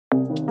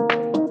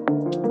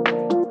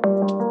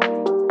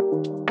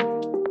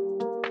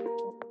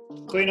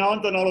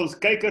Goeienaand aan al ons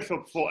kykers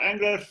op Vol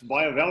Anglers,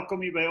 baie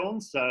welkom hier by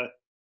ons.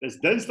 Dis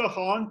Dinsdag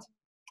aand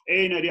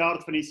en uit die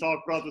hart van die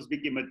saak praat ons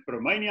bietjie met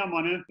Promania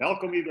manne.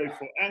 Welkom hier by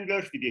Vol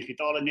Anglers, die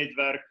digitale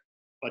netwerk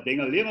wat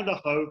hengel lewendig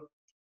hou.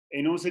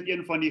 En ons het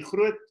een van die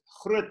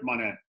groot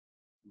manne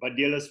wat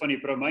deel is van die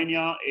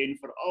Promania en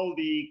veral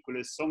die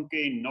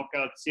Khulasonke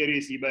Knockout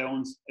series hier by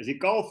ons. Is die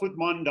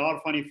kaalvoetman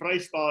daar van die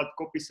Vrystaat,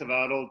 Koppie se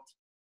wêreld,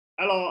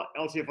 Ella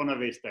Elsie van der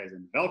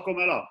Westhuisen. Welkom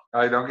Ella.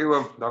 Hey, dankie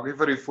oom. Dankie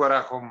vir die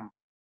voorreg om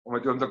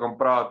met oom te kan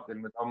praat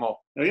en met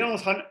almal. Nou ja,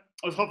 ons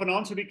gaan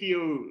vanaand so 'n bietjie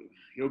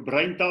jou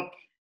brein tap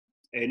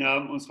en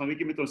ons gaan 'n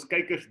bietjie met ons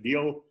kykers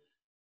deel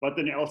wat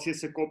in Elsie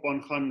se kop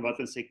aangaan, wat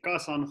in sy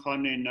kas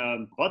aangaan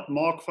en wat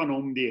maak van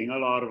hom die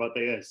hengelaar wat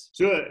hy is.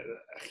 So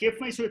gee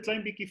my so 'n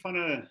klein bietjie van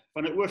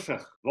 'n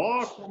oorsig.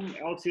 Waar kom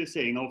Elsie se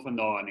hengel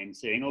vandaan en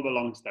sy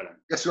hengelbelangstelling?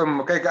 Ja, so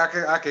kyk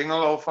ek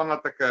hengel al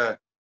vandat ek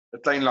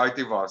 'n klein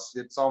laaitjie was.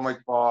 Dit saam met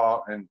my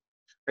pa en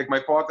kyk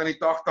my pa het in die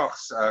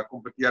 80's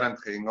kompeterend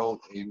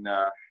gehengel en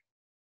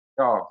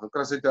ja, ek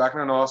kan sê toe ek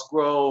nou na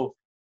skool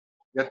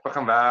weet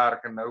begin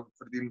werk en nou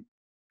verdien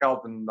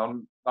geld en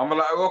dan wil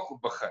 'n ou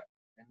ook begin.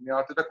 En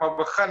ja, toe het ek maar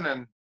begin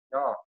en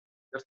ja,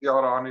 eerste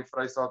jaar aan die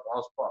Vrystaat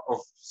A-span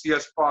of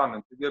C-span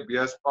en toe weer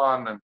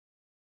B-span en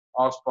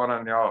A-span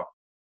en ja,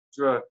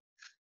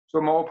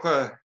 so maar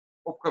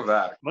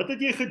opgewerk. Wat het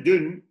jy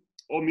gedoen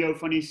om jou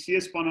van die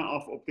C-spanne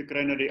af op te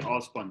kry na die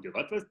A-span toe?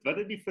 Wat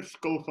het die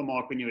verskil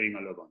gemaak in jou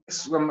hengelloopbaan?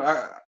 So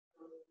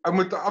ek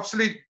moet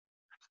absoluut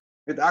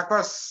weet ek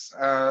was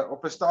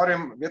op 'n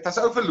stadium, weet as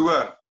ou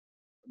verloor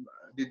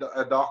die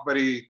dag by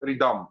die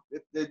dam.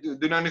 Weet jy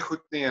doen nou nie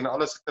goed nie en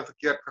alles het te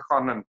verkeerd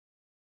gegaan en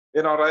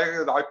dan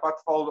ry daai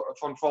pad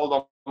van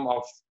Valdam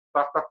af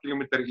 80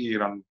 km/h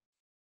dan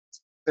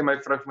sê my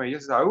vrou vir my,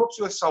 "Jesus, hou op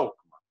so sulk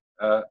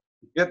man."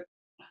 Weet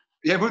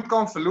jy moet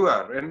kan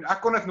verloor en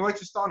ek kon dit nooit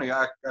verstaan nie.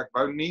 Ek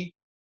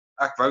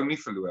wou nie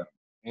verloor.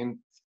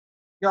 En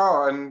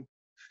ja, en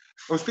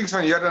ons spreek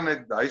van hier dan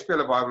hy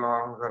speel 'n baie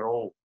belangrike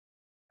rol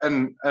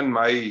in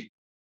my,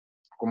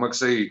 kom ek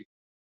sê,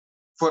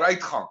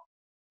 vooruitgang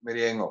met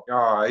die hengel.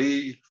 Ja,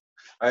 hy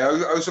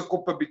hou sy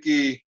kop 'n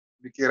bietjie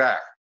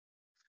reg.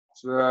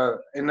 So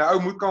en 'n ou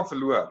moet kan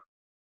verloor.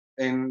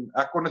 En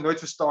ek kon dit nooit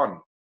verstaan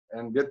nie.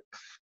 En weet,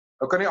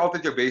 ou kan nie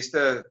altyd jou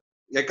beste,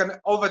 jy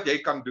kan al wat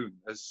jy kan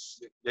doen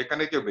is jy kan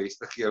net jou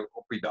beste gee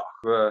op die dag.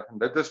 So en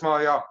dit is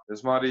maar ja,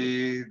 dis maar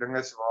die ding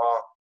is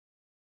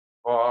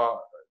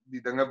waar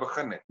die dinge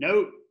begin het.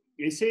 Nou,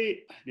 jy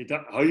sê dit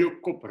hou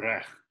jou kop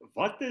reg.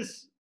 Wat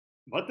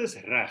is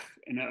reg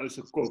in 'n ou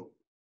se kop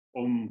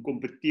om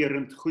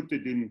kompeterend goed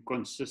te doen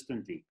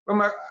consistently?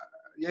 Maar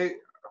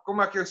kom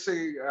ek jou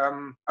sê,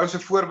 ou se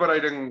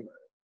voorbereiding,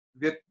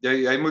 weet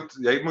jy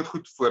moet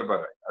goed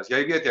voorberei. As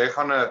jy weet jy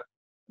gaan 'n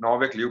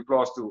naweek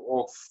leeuplaas toe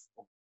of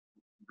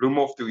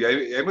Bloemhof toe,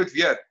 jy moet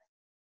weet.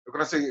 Ek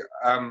kan sê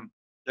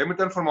jy moet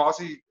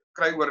inligting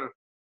kry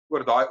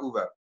oor daai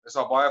oewer. Is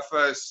daar baie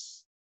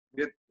vis,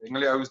 weet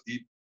hengel die ouens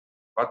diep.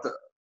 Wat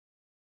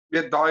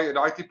weet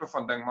daai tipe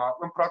van ding, maar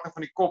oom praat nou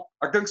van die kop.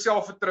 Ek dink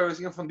selfvertroue is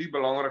een van die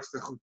belangrikste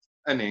goed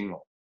in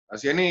hengel.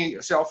 As jy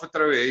nie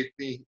selfvertroue het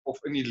nie of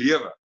in die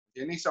lewe, as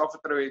jy nie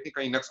selfvertroue het nie,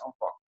 kan jy niks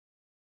aanpak.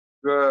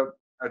 So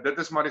dit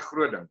is maar die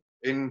groot ding.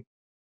 En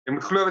jy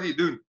moet glo wat jy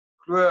doen.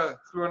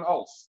 Glo in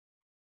alles.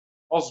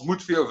 Alles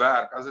moet vir jou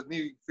werk. As dit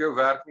nie vir jou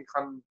werk nie,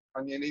 gaan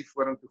jy nie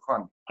vorentoe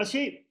gaan. As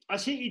jy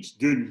iets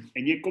doen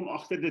en jy kom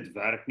agter dit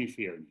werk nie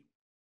vir jou nie.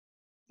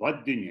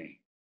 Wat doen jy?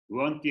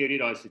 Hoe hanteer jy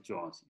daai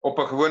situasie? Op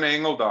 'n gewone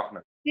hengeldag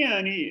net. Ja,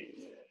 in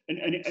die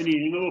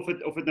hengel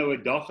of dit nou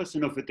 'n dag is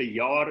en of dit 'n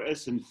jaar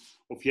is en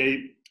of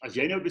as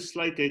jy nou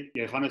besluit het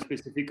jy gaan 'n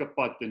spesifieke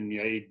pad en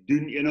jy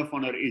doen een of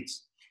ander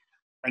iets.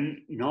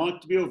 En na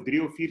 2 of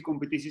 3 of 4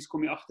 kompetisies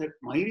kom jy agter,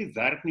 maar hierdie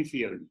werk nie vir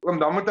jou nie. Oom,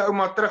 dan moet 'n ou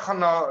maar teruggaan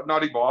na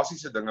die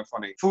basiese dinge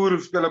van die voer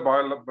speel 'n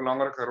baie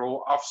belangrike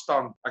rol,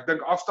 afstand. Ek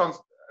dink afstand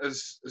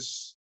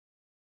is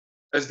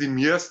die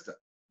meeste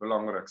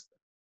belangrikste.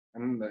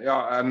 En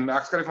ja, en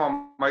ek skryf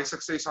maar my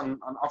sukses aan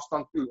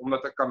afstand toe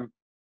omdat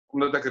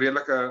ek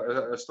redelik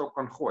 'n stok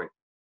kan gooi.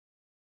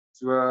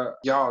 So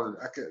ja,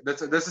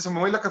 dit is 'n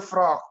moeilike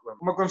vraag.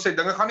 Kom ek sê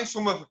dinge gaan nie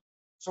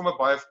sommer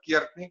baie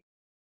verkeerd nie.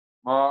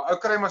 Maar ou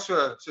kry maar so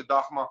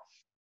dag, maar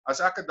as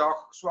ek 'n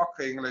dag swak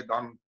gehengel het,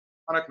 dan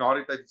gaan ek na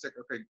die tyd sê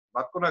okay,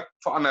 wat kon ek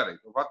verander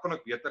het of wat kon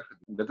ek beter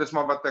gedoen? Dit is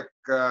maar wat ek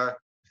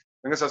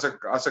ding is as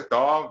ek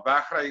daar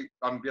wegry,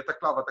 dan weet ek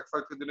klaar wat ek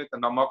fout gedoen het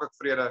en dan maak ek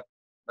vrede.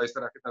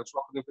 Luister, ek het nou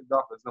swak gedoen vir die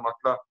dag, dis nou maar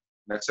klaar.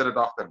 En ek sit dit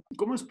agter.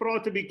 Kom ons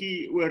praat 'n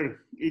bietjie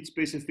oor iets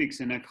spesifieks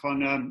en ek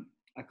gaan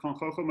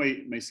gou-gou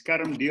my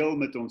skerm deel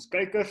met ons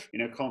kykers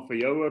en ek gaan vir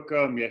jou ook,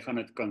 jy gaan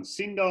dit kan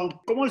sien daar.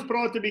 Kom ons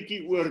praat 'n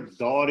bietjie oor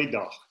daardie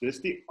dag.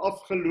 Dis die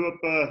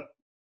afgelope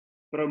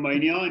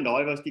Promania en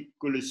daai was die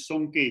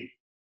Khulasonke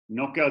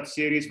Knockout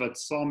series wat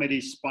saam met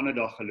die spanne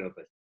dag geloop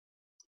het.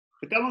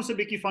 Vertel ons 'n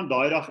bietjie van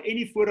daai dag en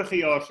die vorige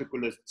jaar se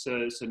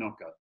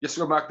knockout. Ja,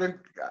 so maar ek dink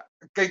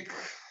kyk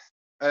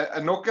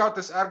 'n knockout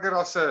is erger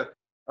as 'n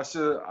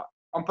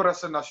amper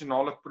as 'n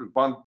nasionale proef,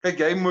 want kyk,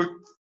 jy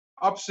moet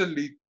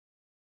absoluut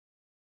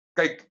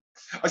kyk,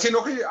 as jy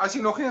nog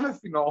nie in 'n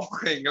finaal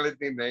gehengel het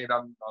nie, nee,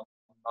 dan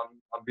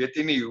weet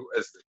jy nie hoe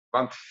is dit,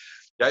 want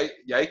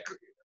jy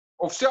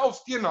of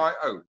selfs teen daai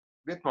ou,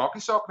 weet, maak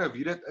nie saak nou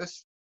wie dit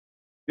is,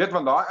 weet,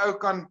 want daai ou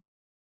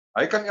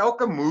hy kan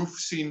elke move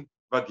sien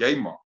wat jy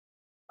maak.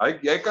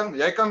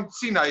 Jy kan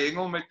sien hy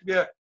hengel met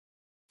 2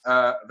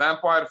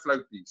 vampire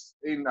floaties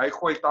en hy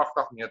gooi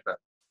 80 meter.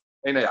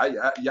 En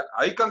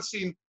hy kan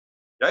sien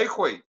jy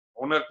gooi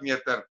 100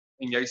 meter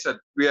en jy sit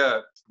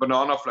 2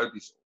 banana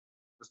floaties op.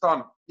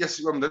 Verstaan?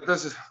 Yes, oom, dit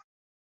is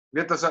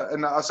weet as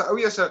 'n ou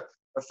is 'n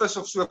vis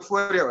of so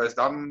voor jou is,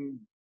 dan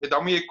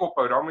moet jy kop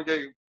hou, dan moet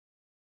jy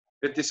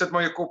weet jy sit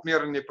maar jou kop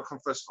neer en jy begin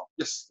visvang.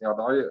 Yes, ja,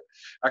 daai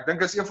ek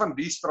dink is een van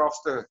die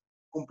strafste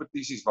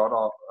kompetisies waar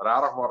daar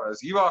regtig waar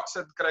is. Hier waar ek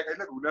sit, kry ek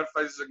eintlik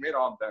hoendervleis as ek net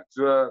daaraan dink.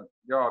 So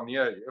ja,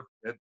 nee,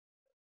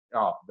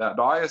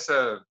 daai is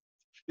 'n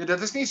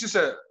dit is nie soos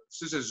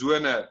 'n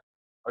sone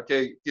wat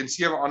jy teen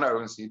 7 ander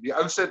ouens nie. Die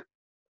ou sit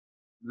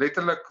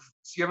letterlik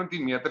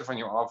 17 meter van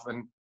jou af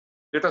en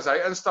weet as hy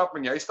instap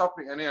en jy stap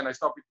nie in nie en hy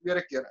stap die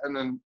tweede keer in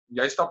en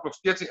jy stap nog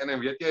steeds nie in en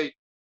weet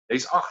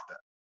jy's agter.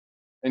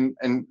 En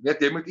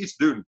weet jy moet iets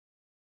doen.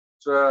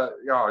 So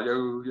ja,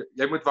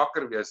 jy moet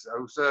wakker wees.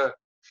 Ou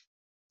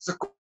se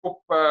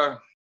kop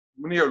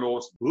moenie jou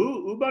los.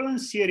 Hoe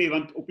balanseer jy,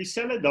 want op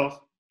dieselfde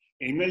dag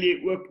hengel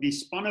jy ook die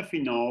spanne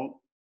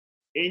finaal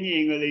en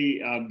jy hengel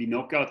die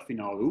knockout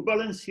finaal. Hoe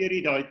balanseer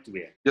jy daai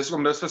twee? Dis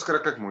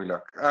verskriklik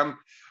moeilik.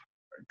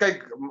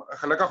 Kyk,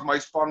 gelukkig my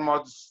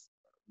spanmaats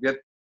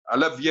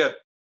hulle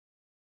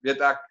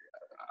weet ek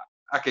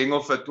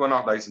hengel vir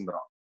R20,000.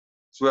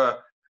 So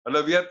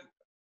hulle weet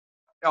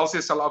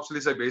Elsie sal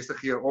absoluut sy beste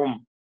gee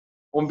om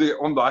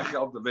daai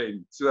geld te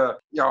wen.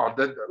 So ja,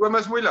 dit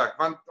is moeilik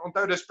want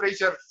onthou dis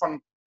pressure van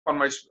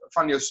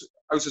jou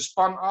ou se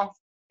span af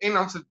en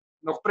dan sit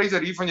nog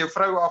pressure hier van jou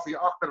vrou af hier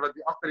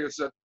agter jou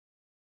sit.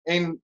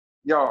 En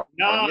ja,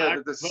 nee,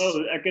 dit is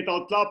ek het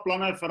al klaar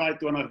planne vir daai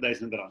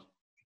R20,000.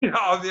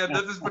 Ja, nee,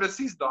 dit is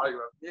presies daai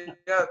hoor.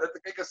 Ja,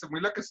 dit kyk is 'n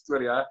moeilike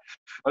storie hè.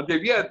 Want jy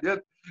weet,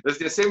 dis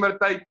Desember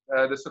tyd,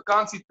 dis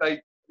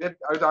vakansietyd, weet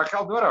ou daai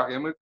geld nodig.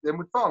 Jy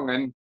moet vang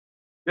en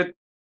weet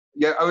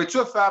jy ou het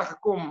so ver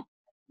gekom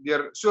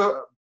deur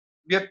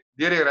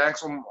die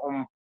ranks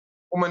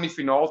om in die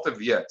finaal te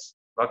wees.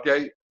 Dat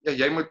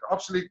jy moet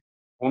absoluut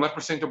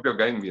 100% op jou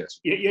game wees.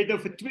 Jy het nou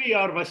vir 2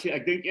 jaar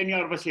ek dink 1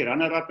 jaar was jy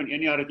runner-up en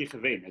 1 jaar het jy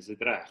gewen, is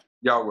dit reg?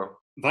 Ja, oom.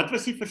 Wat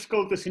was die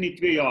verskil tussen die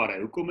 2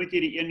 jare? Hoekom het jy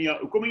die 1 jaar,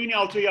 hoekom het jy nie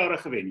al 2 jare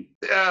gewen nie?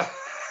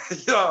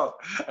 Ja,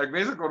 ek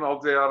wens ek kon al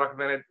 2 jare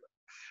gewen het.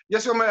 Ja,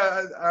 so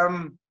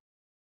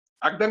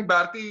ek dink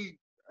Bertie,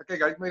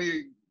 kyk hy het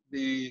my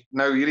die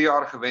nou hierdie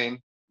jaar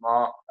gewen,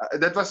 maar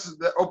dit was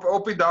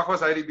op die dag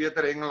was hy die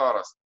beter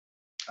hengelaars.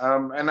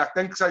 En ek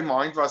dink sy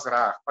mind was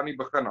reg van die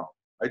begin af.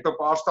 Hy het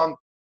op afstand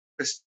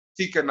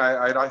gestiek en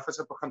hy het daai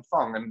visse begin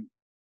vang en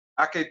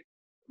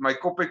my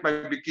kop het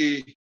my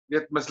bietjie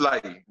mislei.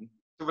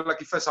 Toe wil ek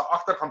die visse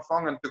agter gaan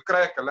vang en toe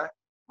kry ek hulle,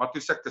 maar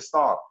toe sit ek te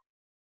staar.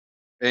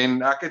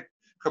 En ek het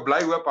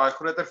gebly hoop hy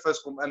groter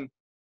vis kom in.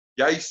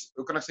 Juis,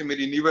 hoe kan ek sê met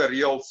die nuwe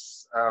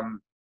reëls,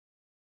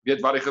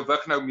 waar die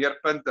gewig nou meer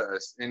punte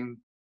is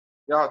en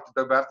ja,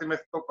 dit werd my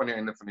getop aan die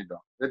einde van die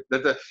dag.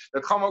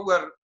 Dit gaan maar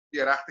oor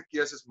die regte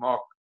keuses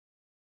maak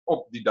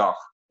op die dag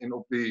en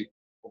op die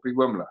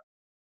oomblik.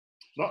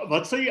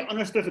 Wat sou jy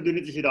anders te gedoen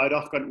het as jy daai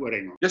dag kan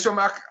oorhengel? Ja, so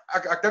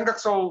ek dink ek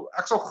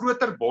sal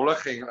groter bolle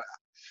hengel.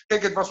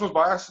 Kyk, dit was mos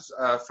baie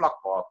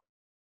vlak water.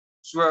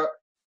 So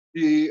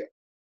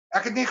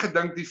ek het nie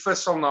gedink die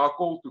vis sal na 'n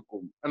kol toe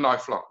kom in daai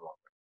vlak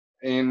water.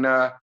 En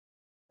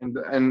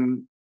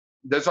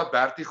dis wat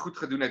Bertie goed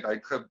gedoen het.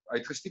 Hy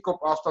het gestiek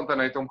op afstand en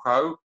hy het hom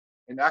gehou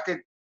en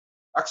ek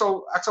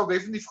sal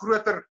definitief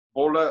groter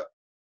bolle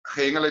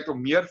gehengel het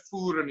om meer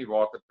voer in die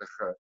water te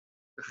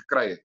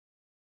gekry het.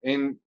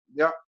 En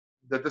ja,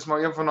 dit is maar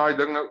een van daai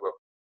dinge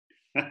ook.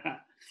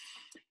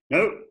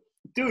 Nou,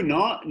 toe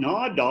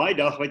na daai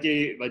dag wat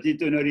jy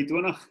toe nou die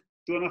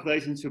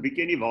 20,000 so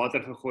bietjie in die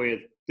water gegooi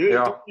het.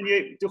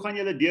 Toe gaan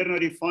julle deur na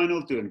die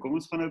final toe en kom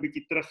ons gaan nou 'n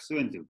bietjie terug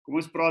soontoe. Kom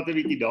ons praat 'n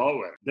bietjie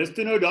daaroor. Dis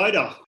toe nou daai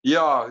dag.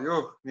 Ja,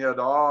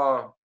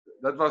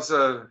 dit was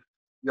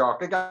ja,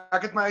 kyk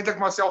ek het my eintlik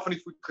maar self in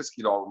die voet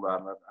geskiet daar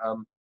Werner.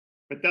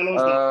 Vertel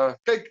ons dan.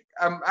 Kyk,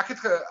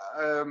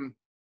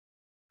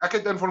 ek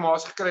het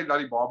inligting gekry dat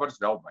die barbers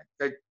wel byt.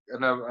 Kyk,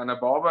 in 'n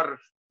barber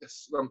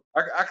is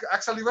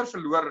ek sal liewer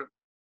verloor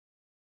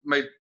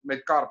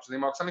met karps, nee,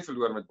 maar ek sal nie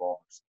verloor met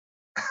barbers.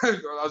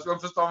 As jy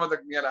verstaan wat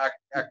ek meen,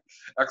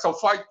 ek sal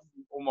fight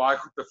om daai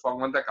goed te vang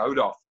want ek hou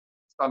daarvan.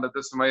 Verstaan, dit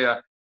is vir my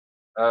 'n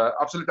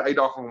absolute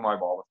uitdaging om daai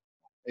barbers te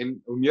vang.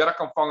 En hoe meer ek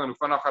kan vang en hoe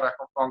vinniger ek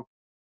kan vang,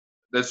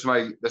 dis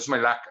my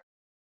lekker.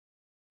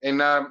 En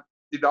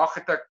die dag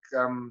het ek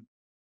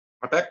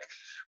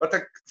wat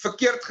ek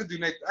verkeerd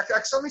gedoen het.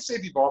 Ek sal nie sê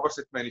die barbers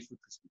het my in die voet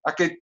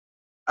geskiet.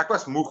 Ek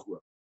was moeg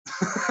ook.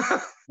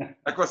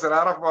 Ek was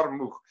regtig maar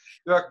moeg.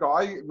 Toe ek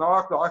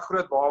daai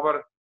groot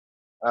barber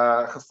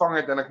gevang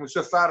het en ek moes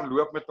so ver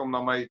loop met hom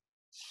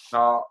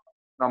na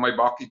na my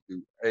bakkie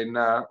toe en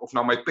of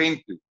na my pen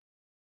toe.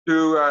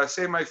 Toe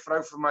sê my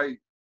vrou vir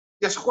my,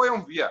 "Eers gooi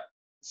hom weer."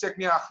 Sê ek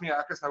nee, ag nee,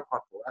 ek is nou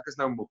gatvol. Ek is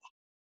nou moeg.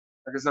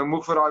 Ek is nou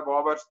moeg vir daai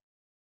babers.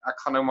 Ek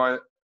gaan nou maar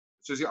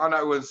soos die ander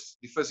ouens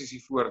die visse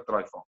hier voor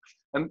draai vang.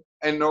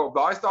 En nou op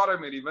daai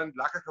stadium met die wind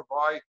lekker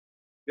gewaai,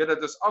 weet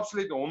dit is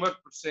absoluut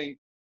 100%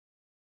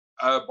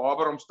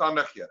 baber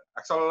omstandighede.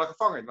 Ek sal hulle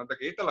gevang het want ek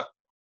het hulle.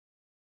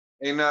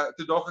 En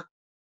toe dog ek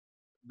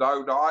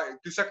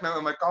toe sê ek nou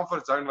in my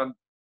comfort zone want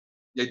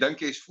jy dink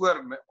jy is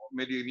voor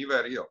met die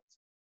nuwe reëls.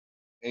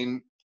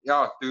 En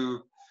ja,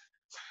 toe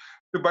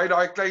by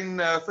daai klein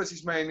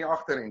visies my in die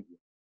agterend.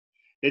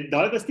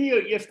 Daai was nie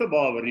jou eerste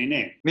baber nie,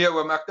 né? Nee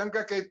oom, ek dink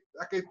ek het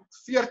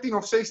 14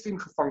 of 16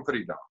 gevang vir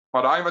die dag.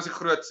 Maar daai was die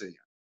grootste een.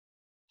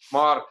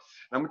 Maar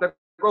nou moet ek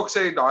ook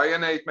sê daai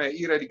ene het my 'n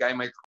uur uit die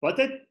game uit.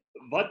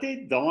 Wat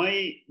het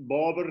daai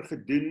baber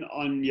gedoen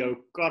aan jou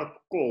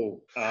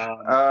karpkol?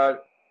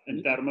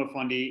 In terme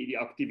van die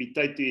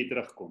aktiwiteit toe jy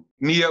terugkom?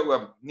 Nee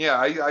oom, nee,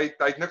 hy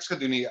het niks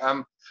gedoen nie.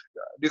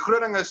 Die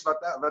groot ding is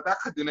wat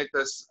ek gedoen het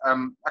is,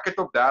 ek het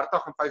op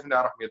 30 en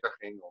 35 meter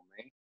gehengel,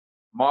 nee.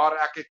 Maar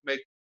ek het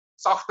met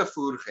sagte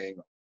voer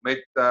gehengel,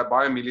 met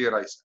baie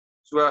mieliereise.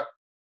 So,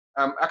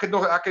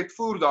 ek het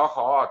voer daar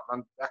gehad,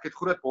 want ek het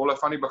groot bolle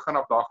van die begin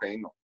af daar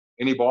gehengel.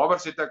 En die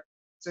babers het ek,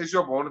 sê so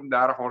op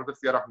 130,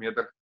 140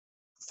 meter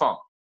gevang.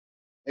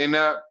 En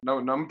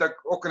nou moet ek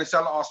ook in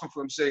dieselfde asem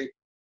vir hom sê,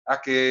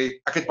 ek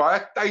het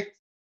baie tyd,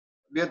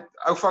 weet,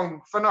 ou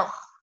vang vinnig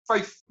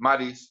 5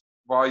 muddies,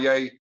 waar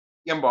jy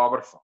 1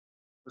 baber vang.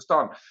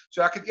 Verstaan?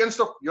 So ek het 1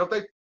 stok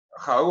heeltyd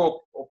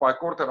gehou op daai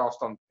korter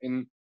afstand,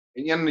 en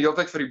 1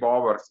 heeltyd vir die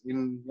babers,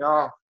 en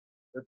ja,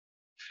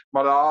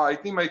 maar hy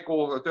het nie my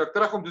kol, toe ek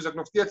terugkom, toe ek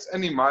nog steeds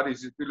in die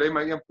muddies, toe lê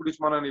my 1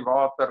 polisman in die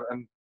water,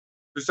 en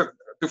toe ek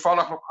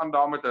toevallig nog aan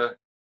daar met 'n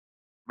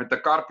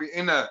karpie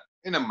en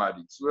 'n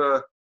muddie.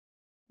 So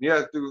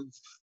nee, toe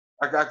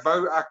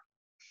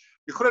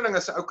die groot ding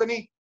is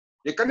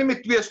jy kan nie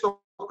met 2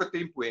 stokke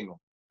tempo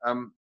hengel.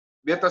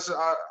 Weet as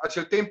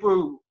jou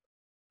tempo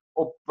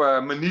op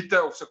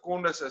minute of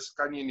sekondes is,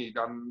 kan jy nie,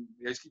 dan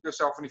jy skiet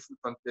jouself in die voet,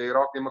 want jy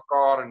raak in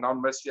mekaar en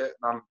dan mis jy,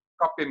 dan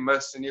kap jy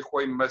mis en jy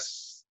gooi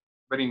mis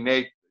by die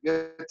net.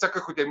 Dit sulke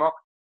goed, jy maak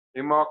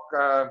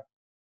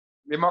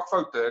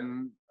foute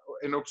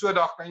en op so 'n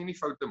dag kan jy nie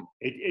foute maak.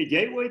 Het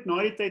jy ooit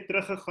na die tyd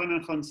teruggegaan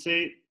en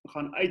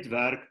gaan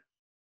uitwerk,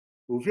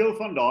 hoeveel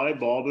van daai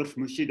babers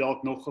moes jy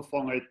dalk nog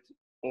gevang het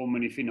om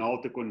in die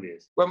finaal te kon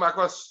wees? Kom ek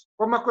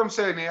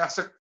sê nee, as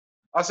ek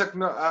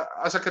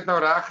dit nou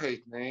reg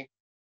het, nee,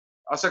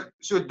 as ek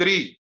so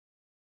 3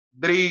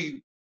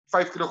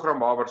 5 kg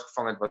babers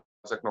gevang het,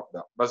 was ek nog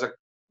daar. Was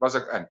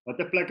ek in.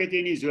 Watter plek het jy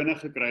in die sone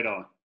gekry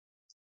daar?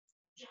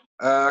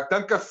 Ek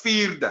dink 'n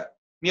 4de.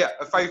 Nee,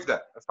 'n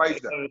 5de.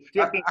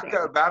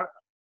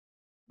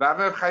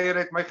 Werner Geier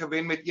het my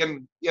gewen met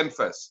een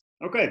vis.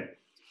 Okay.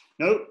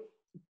 Nou,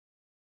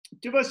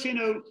 toe was jy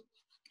nou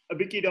 'n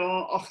bietjie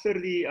daar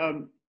agter die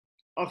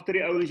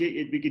ouens, jy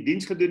het bietjie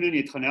diens gedoen en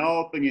jy het gaan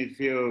help en jy het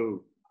vir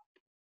jou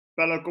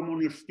pelle kom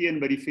ondersteun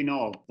by die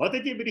finaal. Wat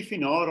het jy by die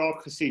finaal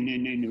raak gesien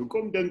en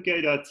hoekom dink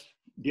jy dat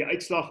die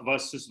uitslag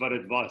was soos wat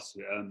dit was?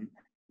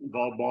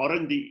 Waar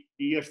Barend die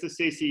eerste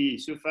sessie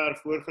so ver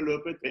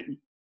voorgeloop het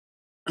en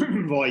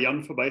waar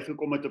Jan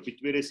verbygekom het op die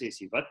tweede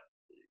sessie.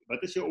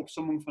 Wat is jou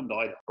opsomming van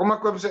daai dag? Kom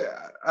ek sê,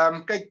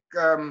 kyk,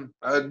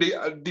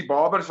 die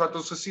babers wat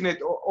ons gesien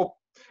het op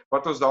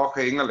wat ons daar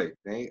gehengel het,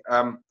 nee,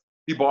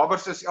 die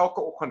babers is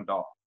elke oggend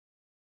daar.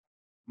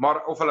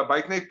 Maar of hulle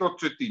byt net tot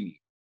so 10.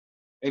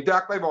 En toe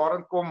ek by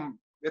Barend kom,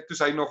 weet toe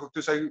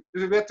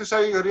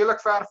sy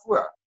redelik ver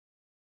voor.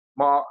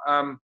 Maar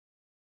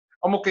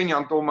almal ken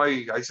Jan Tom,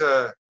 hy's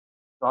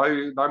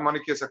daai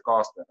mannetjie is 'n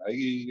caster.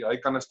 Hy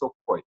kan 'n stok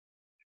gooi.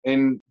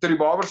 En toe die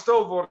babers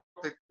stil word,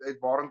 het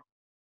Barend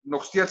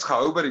nog steeds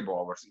gehou by die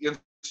babers. 1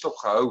 stok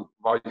gehou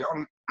waar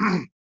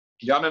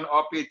Jan en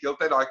AP het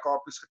heeltyd daai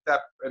kapies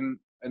getap en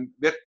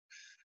weet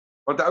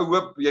want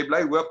jy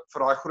bly hoop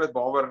vir daai groot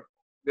baber,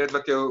 weet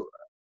wat jou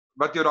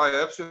daai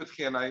hupsoet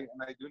gee en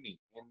hy doen nie.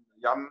 En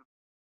Jan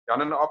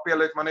en AP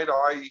het maar net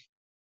daai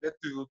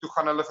weet toe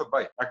gaan hulle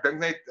verby. Ek dink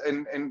net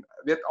en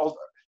weet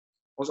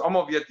ons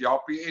almal weet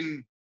AP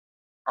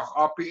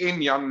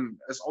en Jan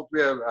is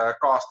albei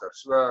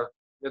casters. So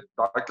weet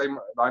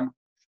daai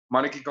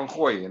mannetjie kan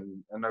gooi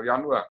en nou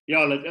Jan ook.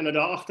 Ja, hulle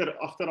daar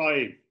agter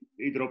daai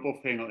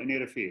drop-off hengel in die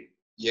rivier.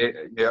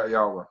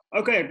 Ja hoor.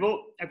 Okay,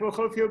 ek wil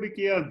gou vir jou 'n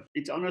bietjie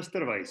iets anders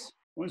terwys.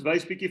 Ons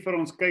wys bietjie vir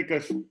ons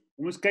kykers.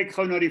 Kom ons kyk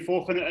gou na die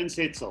volgende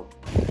insetsel.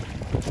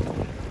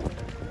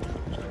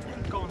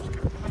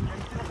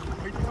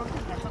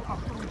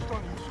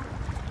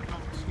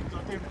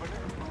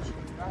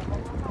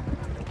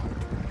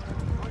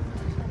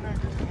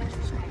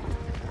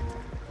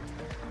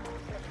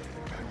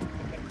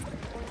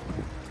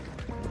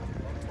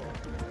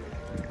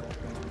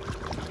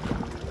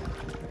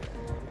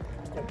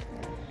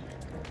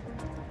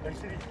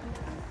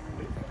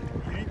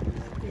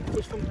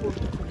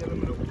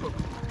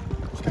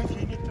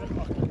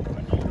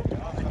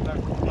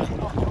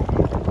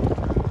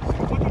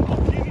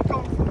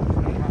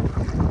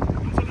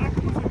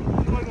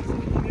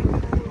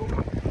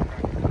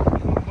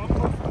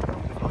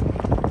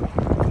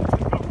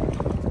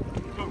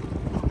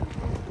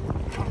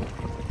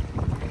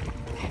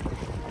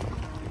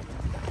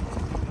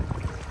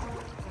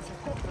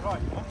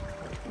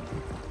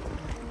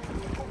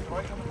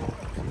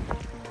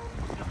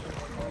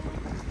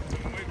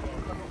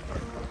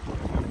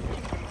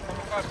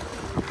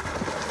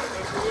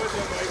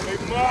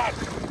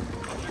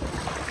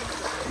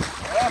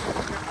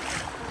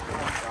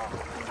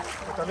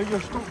 hulle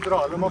jou stok dra,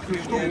 hulle mag jou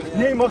stok.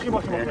 Nee, mag jy.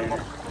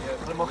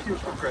 Hulle mag jou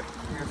stok kry.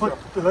 Wat,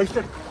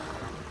 luister.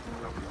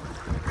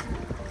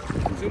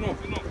 Sien op.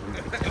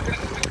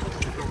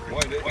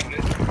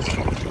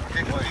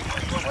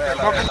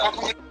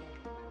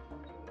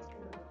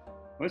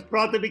 Ons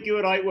praat 'n bietjie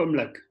oor daai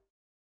oomblik.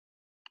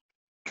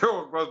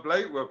 Ek was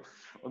bly ook.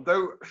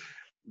 Onthou,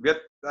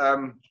 weet,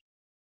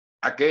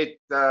 ek het,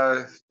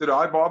 toe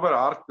daai barber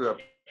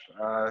hardloop,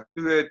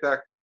 toe het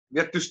ek,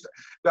 weet, toe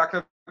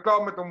ek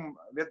klaar met hom,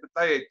 weet,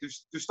 bety het,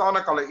 toe staan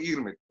ek al 'n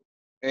uur met hom.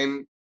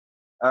 En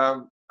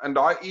in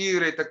daai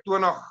uur het ek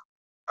 20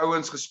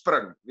 ouens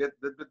gespring, weet,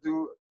 dit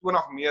bedoel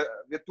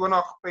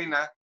 20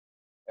 penne,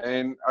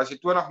 en as jy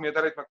 20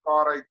 meter uit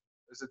mekaar uit,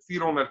 is dit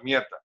 400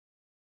 meter.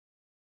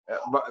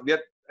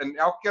 Weet, en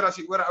elke keer as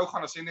jy oor 'n ou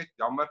gaan, dan sê jy net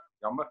jammer,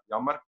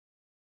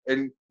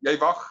 en jy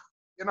wag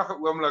enige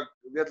oomblik,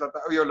 weet, dat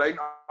 'n ou jou lyn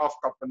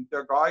afkap, en toe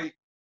ek daai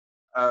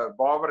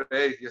barber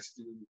het,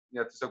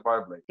 dit is ook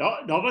baie bly.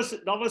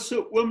 Daar was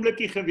so 'n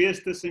oomblikie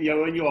gewees tussen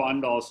jou en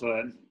Johan daarso,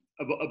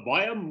 'n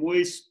baie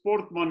mooi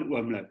sportman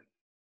oomblik.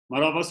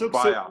 Maar daar was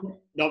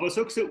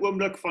ook so 'n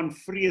oomblik van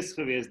vrees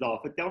gewees daar.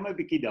 Vertel my 'n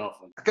bietjie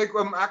daarvan. Kyk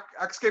oom,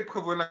 ek skep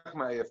gewoonlik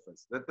my eie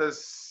vis. Dit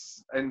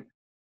is, en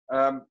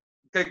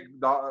kyk,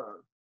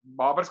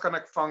 barbers kan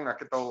ek vang. Ek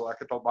het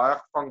al baie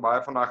gevang,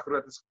 baie van daai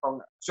grootes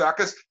gevang. So ek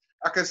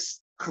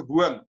is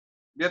gewoon,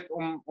 weet,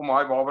 om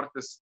daai barber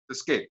te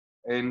skep.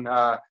 En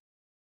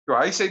toe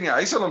hy sê nee,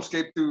 hy sal hom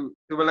skep, toe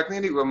wil ek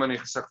nie die oom in die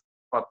gesig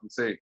vat en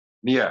sê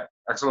nee,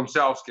 ek sal hom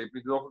self skep.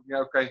 Ek dink nie,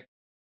 okay.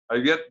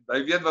 Hy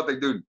weet wat hy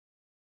doen.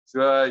 So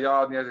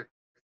ja, nee,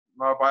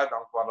 maar baie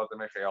dankbaar dat hy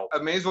my gehelp.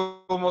 'n Mens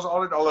wil mos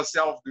altyd alles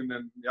self doen,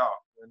 en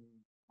ja,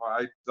 maar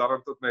hy het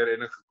daarom tot my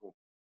redding gekom.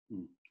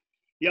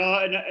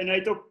 Ja, en hy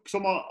het ook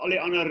sommer al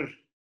die ander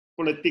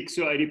politiek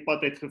so uit die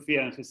pad uitgevee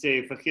en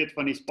gesê, vergeet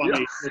van die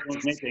spanne, dit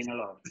ons net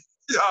hengelaars.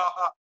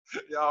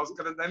 Ja, ons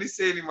kan dit nou nie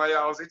sê nie, maar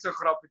ja, ons het so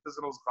grappie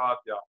tussen ons gehad,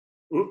 ja.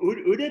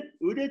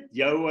 Hoe dit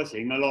jou as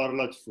hengelaar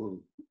laat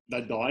voel,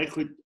 dat daai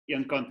goed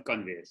eenkant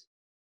kan wees?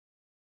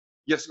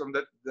 Yes,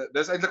 dit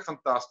is eintlik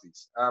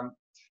fantasties.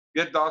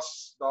 Weet,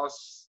 daar's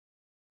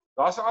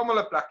almal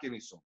 'n plekjie in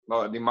die son.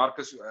 Nou, die mark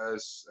is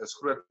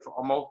groot vir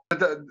almal.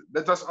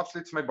 Dit was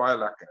absoluut vir my baie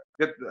lekker.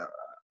 Weet,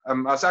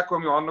 as ek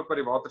oom Johan op by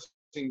die water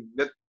sien,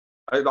 weet,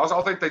 daar's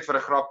altyd tyd vir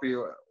 'n grappie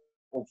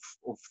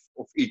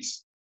of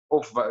iets.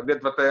 Of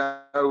weet wat hy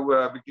ou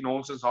bietjie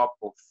nonsens hap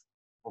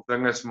of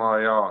dinges,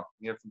 maar ja,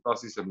 nee,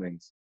 fantastiese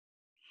mens.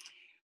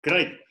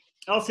 Great.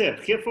 Elsie,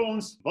 gee vir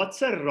ons,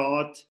 watse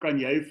raad kan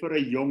jy vir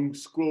 'n jong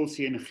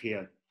skoolseun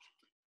gee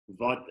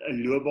wat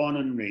 'n loopbaan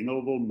in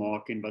hengel wil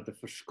maak en wat 'n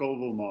verskil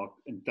wil maak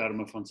in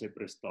terme van sy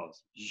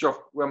prestasie? Sjoe,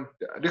 oom,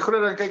 die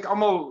groot ding, kyk,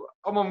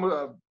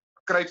 almal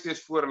kryp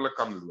eers voor hulle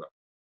kan loop.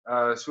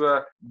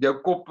 So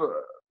jou kop,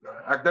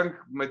 ek dink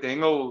met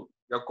hengel,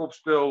 jou kop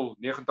speel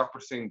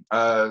 90%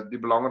 die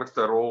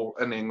belangrikste rol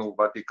in hengel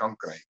wat jy kan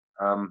kry.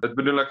 Dit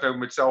bedoel ek nou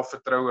met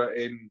selfvertroue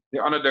en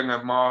die ander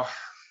dinge, maar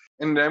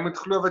en jy moet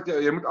glo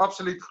jy moet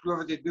absoluut glo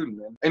wat jy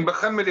doen en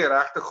begin met die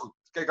regte goed.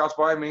 Kyk, daar's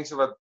baie mense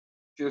wat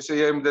vir jou sê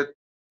jy moet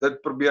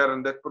dit probeer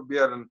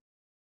en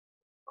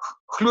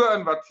glo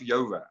in wat vir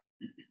jou werk.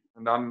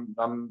 En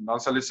dan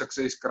sal jy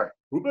sukses kry.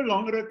 Hoe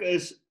belangrik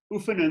is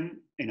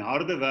oefening en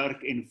harde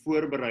werk en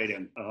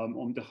voorbereiding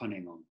om te gaan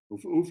hengel?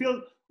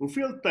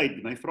 Hoeveel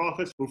tyd, my vraag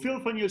is, hoeveel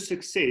van jou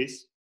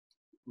sukses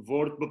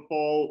word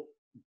bepaal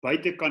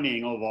buite kan die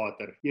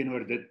hengelwater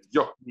teenoor dit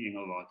die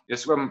hengelwater?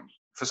 Dis oom,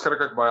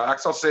 verskriklik baie. Ek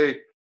sal sê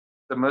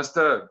ten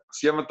minste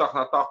 70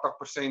 na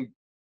 80%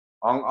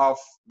 hang af,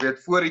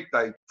 weet, voor die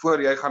tyd,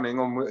 voor jy gaan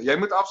hengel. Jy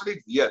moet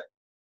absoluut weet,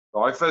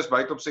 daai vis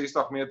buite op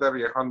 60 meter,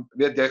 jy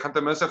gaan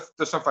ten minste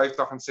tussen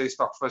 50 en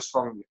 60 vis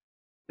vang.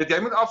 Jy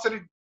moet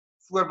absoluut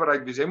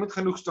voorbereid wees. Jy moet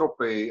genoeg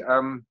stroppe hê.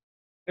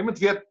 Jy moet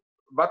weet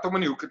wat om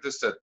in die hoeke te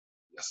sit.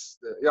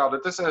 Ja,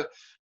 dit is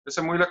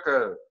 'n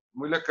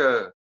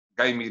moeilike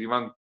game hierdie,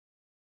 want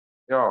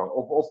ja,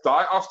 op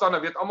daai afstande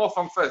weet almal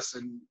vang vis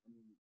en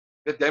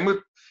weet jy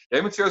moet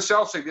vir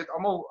jouself sê, weet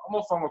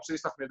almal vang op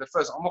 60 meter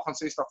vis, almal gaan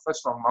 60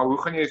 vis vang, maar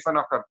hoe gaan jy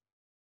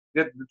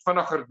dit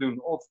vinniger doen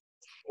of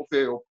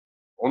jy op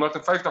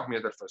 150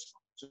 meter vis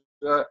vang.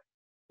 So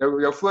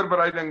jou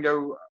voorbereiding,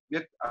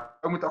 jy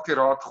moet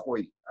akkuraat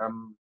gooi.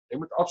 Jy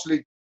moet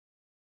absoluut,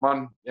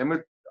 man,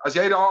 as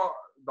jy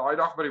daai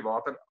dag by die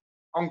water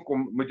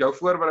aankom, moet jou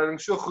voorbereiding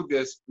so goed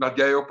wees dat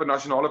jy op 'n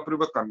nasionale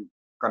proewe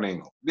kan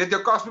hengel. Weet,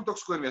 jou kas moet ook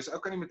skoon wees. Ou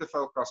kan nie met 'n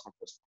vuil kas gaan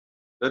vis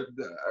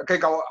vang.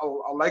 Kyk,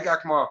 al lyk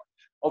ek maar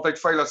altyd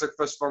vuil as ek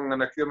vis vang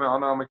en ek vee my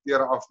hande aan my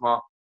klere af,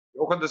 maar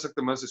die oggend is ek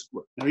ten minste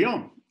skoon. Nou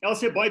ja,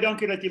 Elsie, baie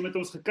dankie dat jy met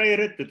ons gekuier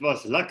het. Dit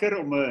was lekker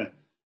om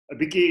 'n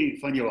bietjie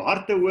van jou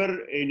hart te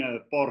hoor en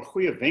 'n paar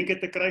goeie wenke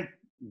te kry.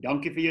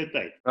 Dankie vir jou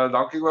tyd.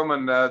 Dankie oom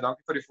en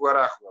dankie vir die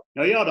voorreg oom.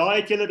 Nou ja, daar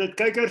het julle dit,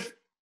 kykers.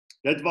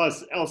 Dit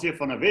was Elsie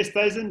van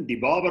Westhuisen, die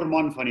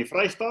barberman van die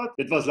Vrystaat.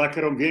 Dit was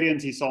lekker om weer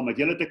eens hier saam met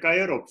julle te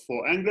kuier op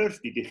For Anglers,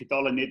 die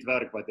digitale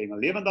netwerk wat hengel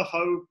lewendig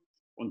hou.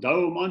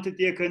 Onthou om aan te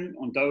teken,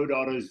 onthou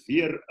daar is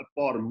weer 'n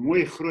paar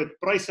mooi groot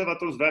pryse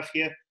wat ons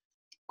weggee.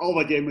 Al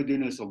wat jy moet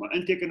doen is om 'n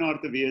intekenaar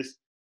te wees,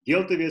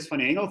 deel te wees van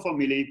die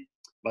hengelfamilie,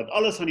 wat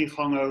alles aan die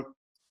gang hou.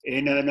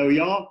 En nou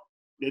ja,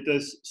 dit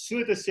is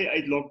so te sê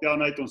uit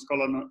lockdown uit, ons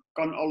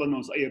kan al in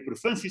ons eie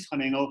provinsies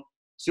gaan hengel.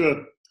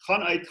 So,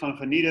 gaan uit, gaan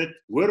geniet dit,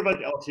 hoor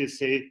wat Elsie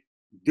sê,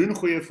 doen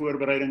goeie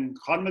voorbereiding,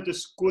 gaan met 'n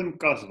skoon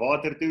kas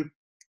water toe,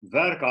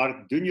 werk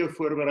hard, doen jou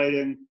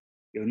voorbereiding,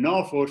 jou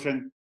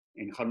navorsing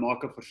en gaan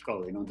maak 'n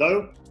verskil. En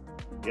onthou,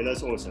 julle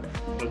is awesome.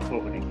 Tot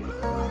volgende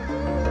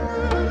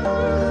keer.